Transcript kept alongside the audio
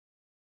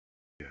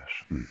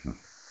Yes.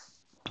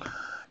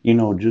 You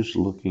know, just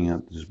looking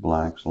at this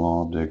Black's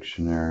Law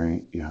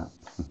Dictionary, yeah,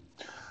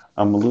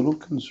 I'm a little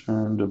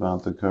concerned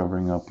about the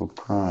covering up of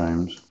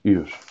crimes.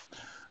 Yes.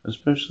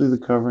 Especially the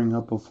covering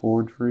up of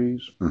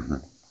forgeries.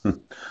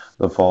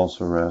 The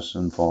false arrests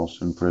and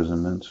false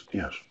imprisonments.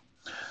 Yes.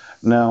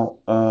 Now,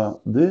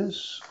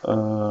 this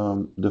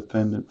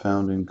defendant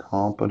found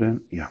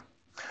incompetent. Yeah.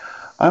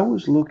 I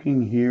was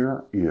looking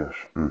here. Yes.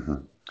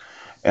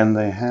 And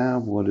they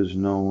have what is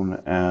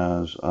known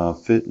as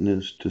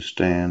fitness to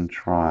stand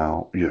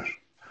trial. Yes.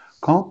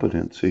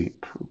 Competency.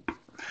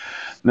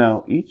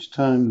 Now, each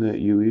time that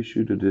you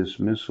issued a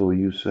dismissal,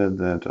 you said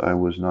that I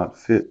was not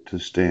fit to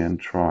stand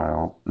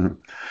trial,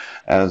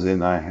 as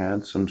in I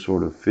had some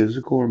sort of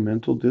physical or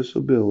mental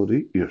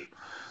disability, yes,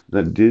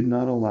 that did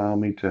not allow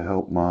me to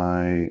help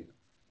my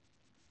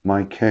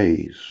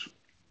case.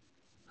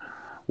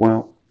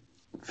 Well,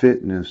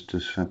 fitness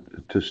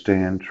to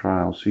stand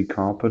trial. See,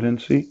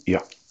 competency?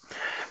 Yeah.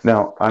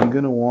 Now, I'm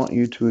going to want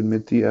you to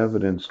admit the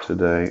evidence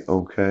today,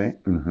 okay?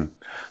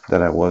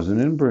 That I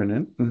wasn't in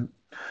Brennan,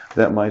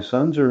 that my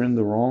sons are in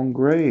the wrong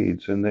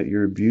grades, and that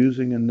you're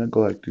abusing and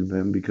neglecting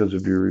them because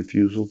of your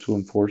refusal to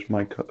enforce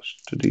my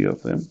custody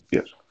of them.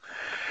 Yes.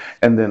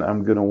 And then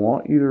I'm going to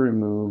want you to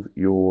remove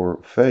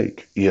your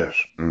fake, yes,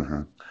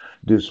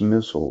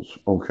 dismissals,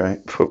 okay?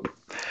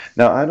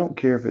 Now, I don't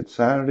care if it's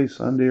Saturday,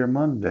 Sunday, or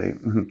Monday.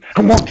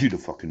 I want you to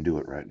fucking do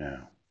it right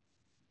now.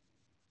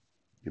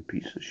 You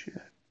piece of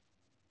shit.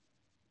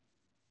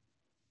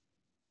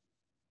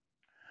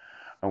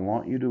 I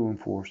want you to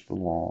enforce the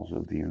laws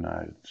of the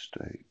United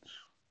States.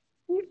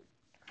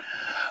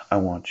 I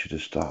want you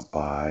to stop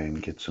by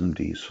and get some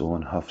diesel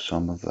and huff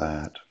some of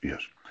that. Yes.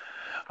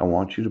 I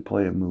want you to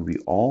play a movie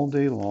all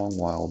day long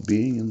while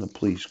being in the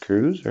police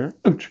cruiser.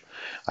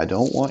 I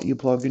don't want you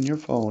plugging your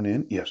phone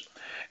in. Yes.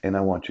 And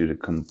I want you to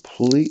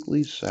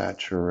completely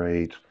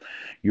saturate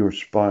your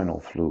spinal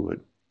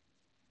fluid.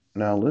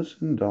 Now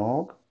listen,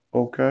 dog.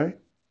 Okay?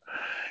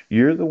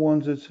 You're the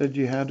ones that said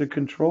you had to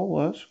control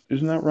us.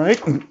 Isn't that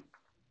right?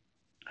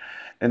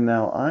 And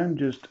now I'm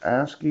just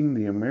asking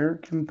the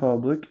American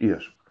public,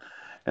 yes,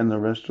 and the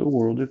rest of the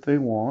world if they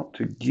want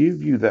to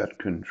give you that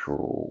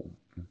control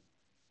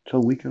so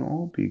we can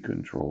all be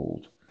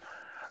controlled.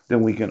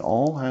 Then we can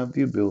all have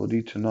the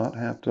ability to not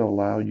have to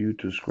allow you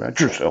to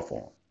scratch yourself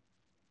on.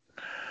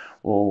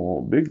 Oh,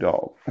 big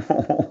dog.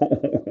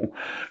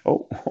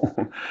 Oh,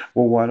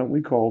 well, why don't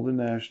we call the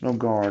National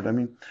Guard? I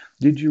mean,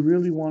 did you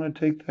really want to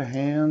take the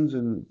hands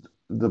and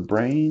the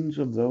brains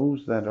of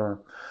those that are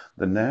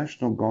the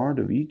National Guard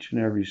of each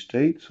and every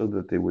state so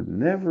that they would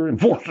never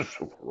enforce the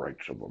civil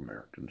rights of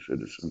American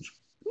citizens?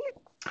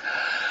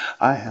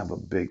 I have a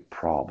big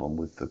problem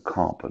with the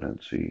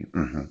competency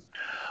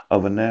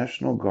of a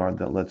National Guard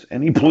that lets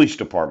any police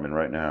department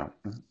right now.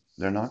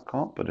 They're not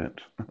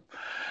competent.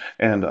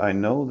 And I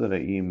know that I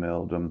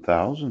emailed them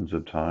thousands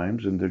of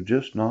times and they're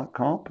just not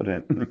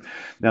competent.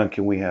 Now,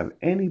 can we have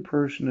any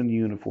person in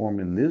uniform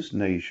in this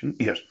nation,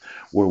 yes,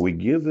 where we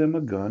give them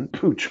a gun,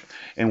 pooch,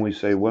 and we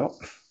say, well,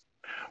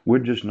 we're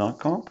just not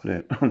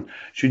competent.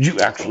 Should you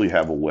actually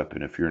have a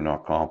weapon if you're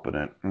not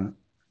competent?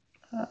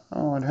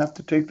 Oh, I'd have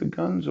to take the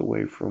guns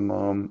away from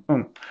them.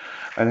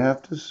 I'd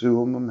have to sue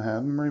them and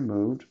have them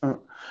removed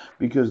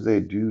because they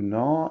do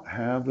not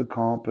have the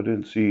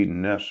competency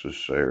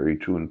necessary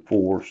to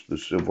enforce the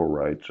civil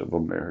rights of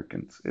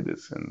American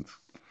citizens.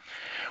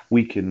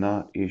 We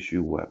cannot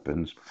issue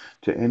weapons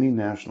to any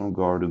National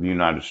Guard of the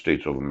United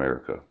States of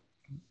America.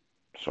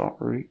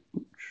 Sorry.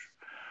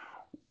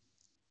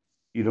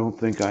 You don't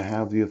think I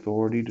have the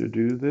authority to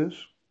do this?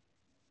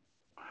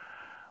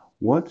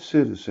 What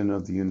citizen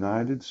of the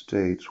United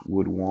States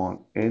would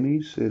want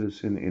any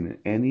citizen in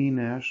any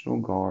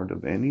National Guard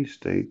of any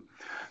state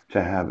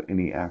to have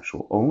any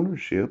actual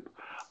ownership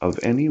of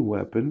any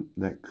weapon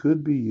that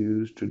could be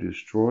used to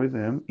destroy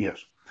them?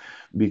 Yes,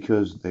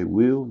 because they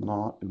will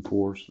not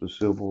enforce the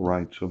civil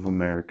rights of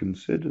American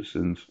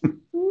citizens.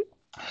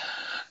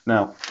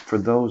 Now, for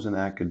those in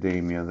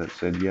academia that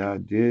said, yeah, I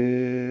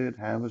did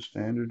have a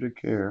standard of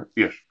care,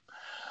 yes,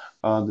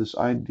 this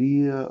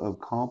idea of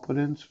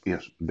competence,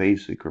 yes,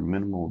 basic or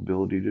minimal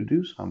ability to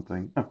do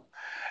something,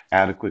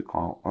 adequate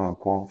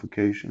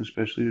qualification,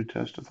 especially to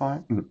testify.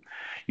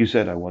 You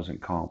said I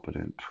wasn't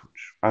competent.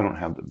 I don't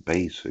have the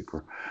basic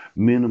or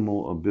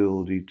minimal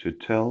ability to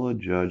tell a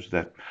judge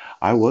that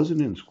I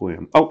wasn't in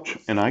Squim. Oh,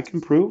 and I can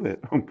prove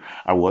it.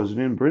 I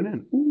wasn't in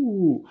Brennan.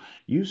 Ooh,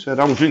 you said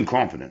I was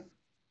incompetent.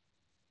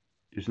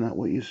 Isn't that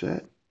what you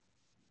said?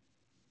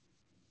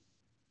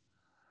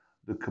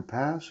 The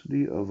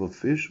capacity of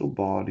official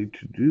body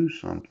to do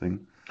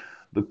something,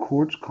 the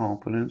court's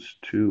competence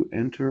to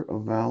enter a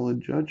valid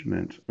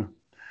judgment.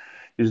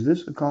 Is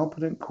this a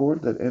competent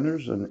court that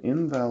enters an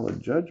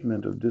invalid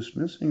judgment of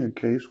dismissing a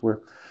case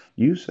where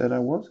you said I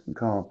wasn't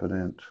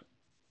competent?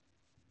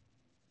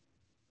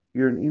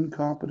 You're an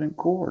incompetent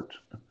court.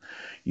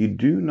 You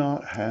do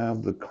not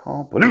have the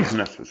competence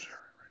necessary.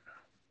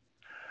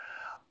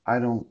 I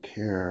don't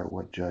care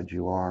what judge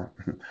you are.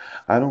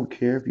 I don't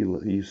care if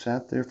you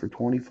sat there for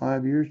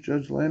 25 years,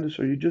 Judge Landis,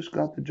 or you just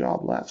got the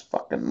job last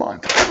fucking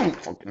month. I don't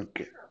fucking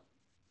care.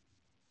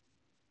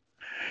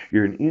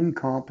 You're an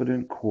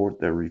incompetent court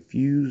that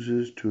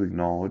refuses to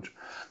acknowledge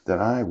that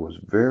I was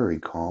very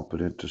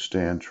competent to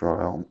stand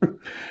trial.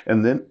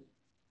 And then,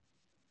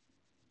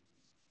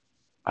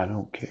 I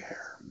don't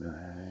care,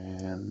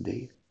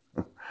 Mandy,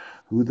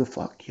 who the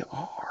fuck you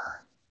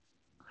are.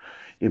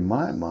 In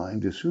my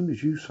mind, as soon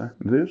as you sign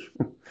this,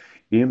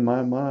 in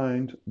my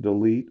mind,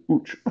 delete,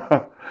 ooch.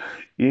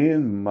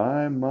 In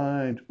my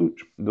mind,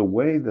 ooch. The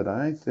way that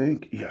I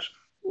think, yes.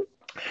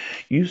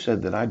 You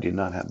said that I did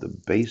not have the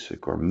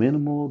basic or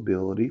minimal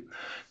ability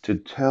to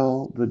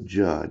tell the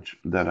judge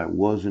that I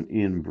wasn't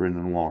in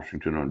Brendan,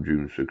 Washington on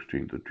June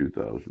 16th of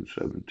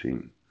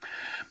 2017.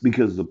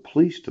 Because the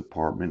police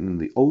department and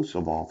the oaths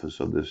of office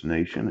of this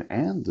nation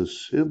and the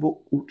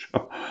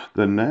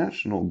the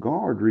National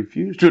Guard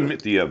refused to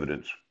admit the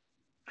evidence.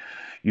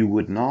 You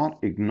would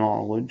not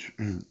acknowledge,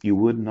 you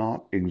would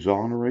not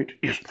exonerate,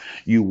 yes,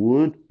 you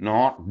would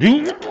not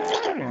do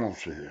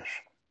this.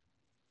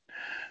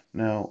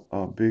 Now,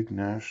 a big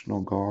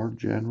National Guard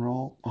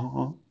general,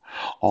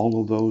 all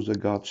of those that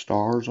got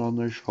stars on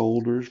their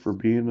shoulders for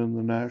being in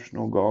the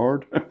National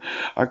Guard,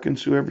 I can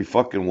sue every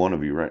fucking one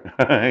of you right now.